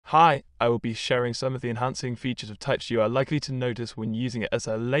Hi, I will be sharing some of the enhancing features of Typst you are likely to notice when using it as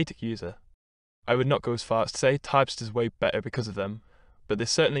a LaTeX user. I would not go as far as to say Typst is way better because of them, but they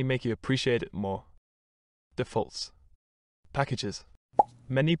certainly make you appreciate it more. Defaults. Packages.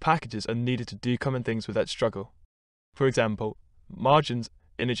 Many packages are needed to do common things without struggle. For example, margins,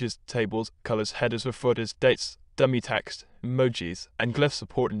 images, tables, colors, headers or footers, dates, dummy text, emojis, and glyph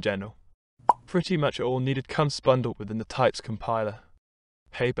support in general. Pretty much all needed comes bundled within the Typst compiler.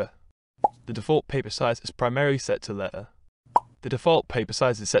 Paper. The default paper size is primarily set to letter. The default paper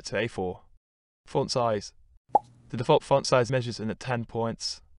size is set to A4. Font size. The default font size measures in at 10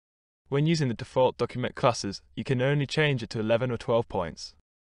 points. When using the default document classes, you can only change it to 11 or 12 points.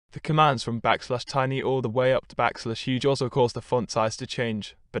 The commands from \tiny all the way up to \huge also cause the font size to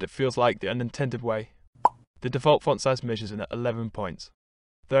change, but it feels like the unintended way. The default font size measures in at 11 points.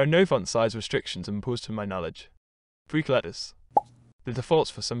 There are no font size restrictions imposed to my knowledge. Greek letters. The defaults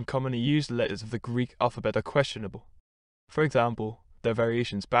for some commonly used letters of the Greek alphabet are questionable. For example, their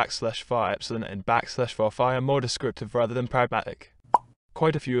variations \var epsilon and \var phi are more descriptive rather than pragmatic.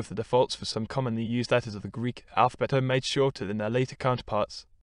 Quite a few of the defaults for some commonly used letters of the Greek alphabet are made shorter than their later counterparts.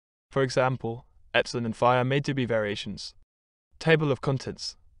 For example, epsilon and phi are made to be variations. Table of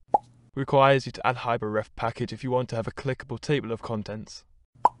contents. Requires you to add hyperref package if you want to have a clickable table of contents.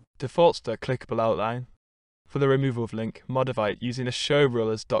 Defaults to a clickable outline. For the removal of link, modify it using a show rule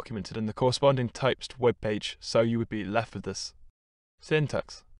as documented in the corresponding Typst webpage, so you would be left with this.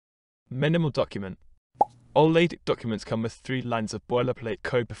 Syntax. Minimal document. All LaTeX documents come with 3 lines of boilerplate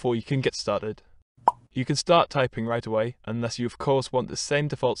code before you can get started. You can start typing right away, unless you of course want the same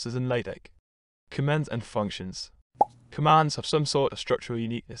defaults as in LaTeX. Commands and functions. Commands have some sort of structural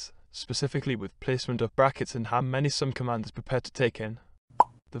uniqueness, specifically with placement of brackets and how many some command is prepared to take in.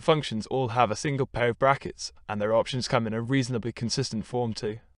 The functions all have a single pair of brackets, and their options come in a reasonably consistent form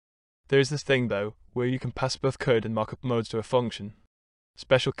too. There is this thing though, where you can pass both code and markup modes to a function.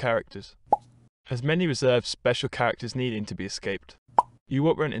 Special characters. Has many reserved special characters needing to be escaped. You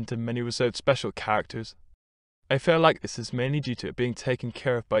won't run into many reserved special characters. I feel like this is mainly due to it being taken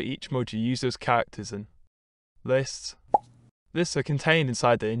care of by each mode you use those characters in. Lists. Lists are contained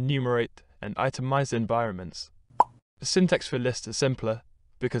inside the enumerate and itemized environments. The syntax for lists is simpler,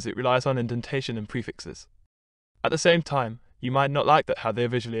 because it relies on indentation and prefixes. At the same time, you might not like that how they are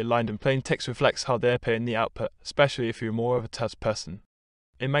visually aligned and plain text reflects how they appear in the output, especially if you're more of a Typst person.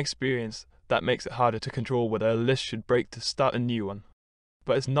 In my experience, that makes it harder to control whether a list should break to start a new one.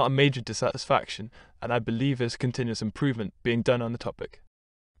 But it's not a major dissatisfaction, and I believe there's continuous improvement being done on the topic.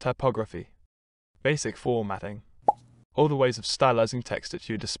 Typography. Basic formatting. All the ways of stylizing text at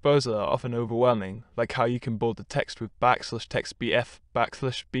your disposal are often overwhelming, like how you can bold the text with \textbf,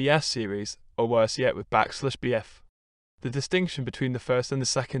 \bs series, or worse yet with \bf. The distinction between the first and the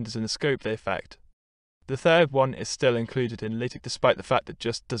second is in the scope they affect. The third one is still included in LaTeX despite the fact it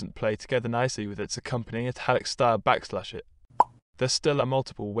just doesn't play together nicely with its accompanying italic style \it. There still are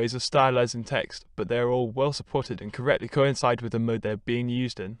multiple ways of stylizing text, but they are all well supported and correctly coincide with the mode they are being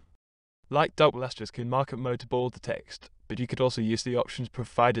used in. Like double asterisk in markup mode to bold the text, but you could also use the options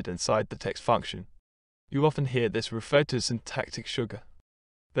provided inside the text function. You often hear this referred to as syntactic sugar.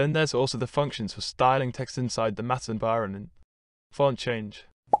 Then there's also the functions for styling text inside the math environment. Font change.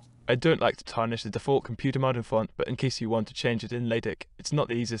 I don't like to tarnish the default computer modern font, but in case you want to change it in LaTeX, it's not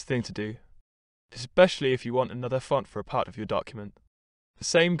the easiest thing to do. Especially if you want another font for a part of your document. The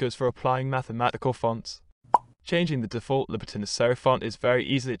same goes for applying mathematical fonts. Changing the default Libertine serif font is very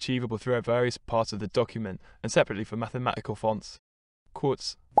easily achievable throughout various parts of the document, and separately for mathematical fonts.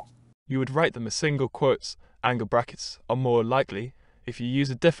 Quotes. You would write them as single quotes, angle brackets, or more likely, if you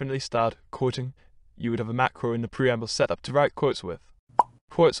use a differently styled quoting, you would have a macro in the preamble set up to write quotes with.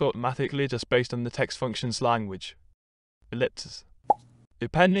 Quotes automatically just based on the text function's language. Ellipses.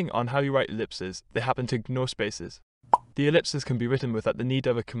 Depending on how you write ellipses, they happen to ignore spaces. The ellipses can be written without the need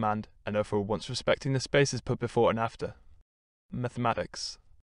of a command, and are for once respecting the spaces put before and after. Mathematics.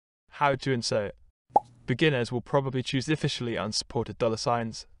 How to insert. Beginners will probably choose the officially unsupported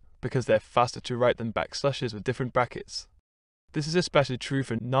 $signs, because they're faster to write than backslashes with different brackets. This is especially true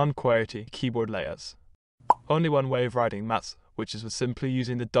for non-QWERTY keyboard layouts. Only one way of writing maths, which is with simply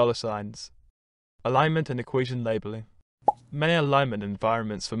using the $signs. Alignment and equation labeling. Many alignment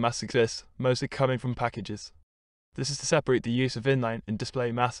environments for maths exist, mostly coming from packages. This is to separate the use of inline and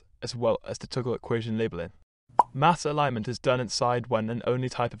display math, as well as to toggle equation labeling. Maths alignment is done inside one and only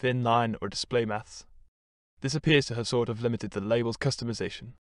type of inline or display maths. This appears to have sort of limited the label's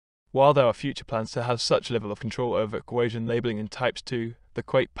customization. While there are future plans to have such level of control over equation labeling in Typst 2, the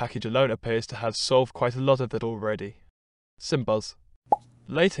Quake package alone appears to have solved quite a lot of that already. Symbols.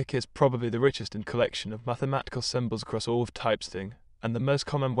 LaTeX is probably the richest in collection of mathematical symbols across all of typesetting, and the most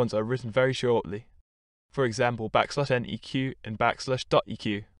common ones are written very shortly. For example, \neq and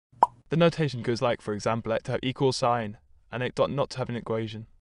 \.eq. The notation goes like, for example, to have equal sign, and it not to have an equation.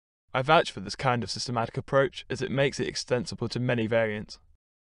 I vouch for this kind of systematic approach as it makes it extensible to many variants.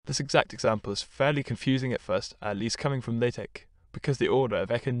 This exact example is fairly confusing at first, at least coming from LaTeX, because the order of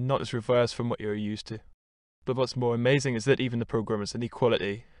ECHA not is reversed from what you're used to. But what's more amazing is that even the programmer's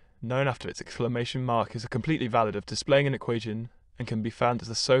inequality, known after its exclamation mark, is completely valid of displaying an equation and can be found as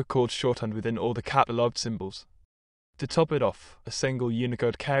the so-called shorthand within all the cataloged symbols. To top it off, a single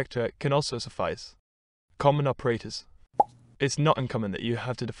Unicode character can also suffice. Common operators. It's not uncommon that you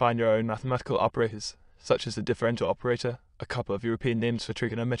have to define your own mathematical operators, such as the differential operator, a couple of European names for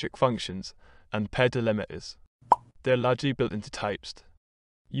trigonometric functions, and paired delimiters. They're largely built into Typst.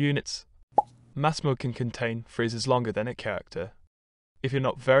 Units. Mass mode can contain phrases longer than a character. If you're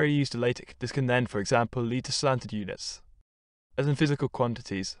not very used to LaTeX, this can then, for example, lead to slanted units, as in physical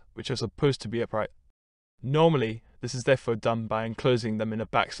quantities, which are supposed to be upright. Normally, this is therefore done by enclosing them in a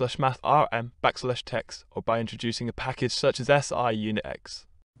 \mathrm\text or by introducing a package such as SI_UnitX.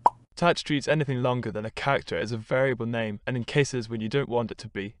 Typst treats anything longer than a character as a variable name, and in cases when you don't want it to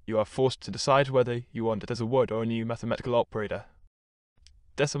be, you are forced to decide whether you want it as a word or a new mathematical operator.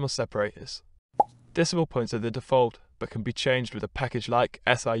 Decimal separators. Decimal points are the default, but can be changed with a package like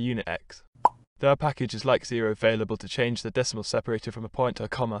SI_UnitX. There are packages like 0 available to change the decimal separator from a point to a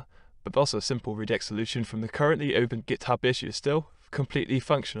comma, but also a simple regex solution from the currently open GitHub issue is still completely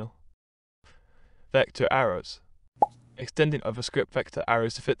functional. Vector arrows. Extending of script vector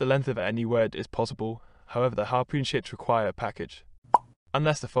arrows to fit the length of any word is possible, however the harpoon shapes require a package.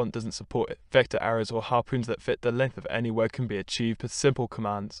 Unless the font doesn't support it, vector arrows or harpoons that fit the length of any word can be achieved with simple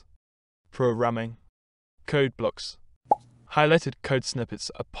commands. Programming. Code blocks. Highlighted code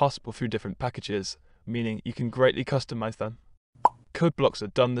snippets are possible through different packages, meaning you can greatly customize them. Code blocks are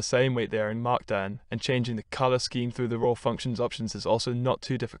done the same way they are in Markdown, and changing the color scheme through the raw functions options is also not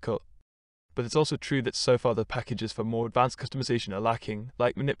too difficult. But it's also true that so far the packages for more advanced customization are lacking,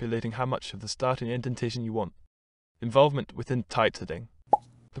 like manipulating how much of the starting indentation you want. Involvement within typesetting.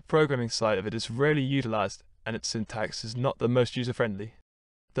 The programming side of it is rarely utilized, and its syntax is not the most user-friendly.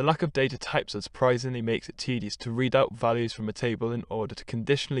 The lack of data types surprisingly makes it tedious to read out values from a table in order to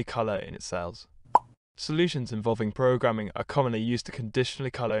conditionally color in its cells. Solutions involving programming are commonly used to conditionally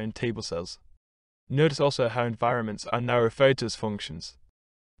color in table cells. Notice also how environments are now referred to as functions.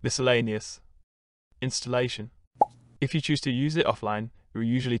 Miscellaneous. Installation. If you choose to use it offline, you're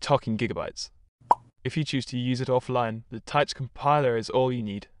usually talking gigabytes. If you choose to use it offline, the Typst compiler is all you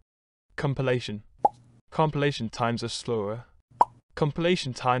need. Compilation. Compilation times are slower.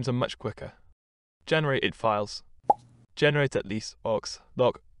 Compilation times are much quicker. Generated files. Generate at least aux,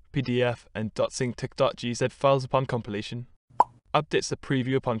 log, PDF, and .synctic.gz files upon compilation. Updates the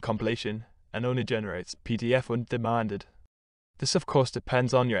preview upon compilation, and only generates PDF when demanded. This of course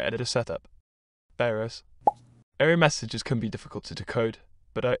depends on your editor setup. Errors. Error messages can be difficult to decode,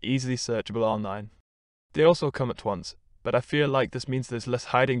 but are easily searchable online. They also come at once, but I feel like this means there's less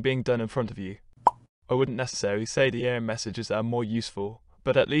hiding being done in front of you. I wouldn't necessarily say the error messages are more useful,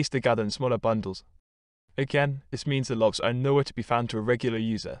 but at least they gather in smaller bundles. Again, this means the logs are nowhere to be found to a regular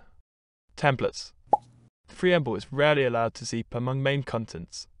user. Templates. The preamble is rarely allowed to seep among main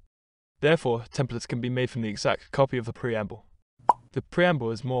contents. Therefore, templates can be made from the exact copy of the preamble. The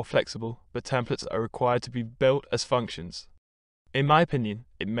preamble is more flexible, but templates are required to be built as functions. In my opinion,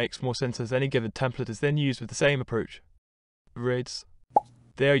 it makes more sense as any given template is then used with the same approach. Grids.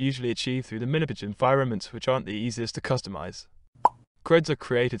 They are usually achieved through the manipulative environments which aren't the easiest to customize. Grids are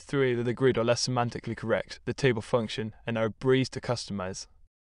created through either the grid or less semantically correct, the table function, and are a breeze to customize.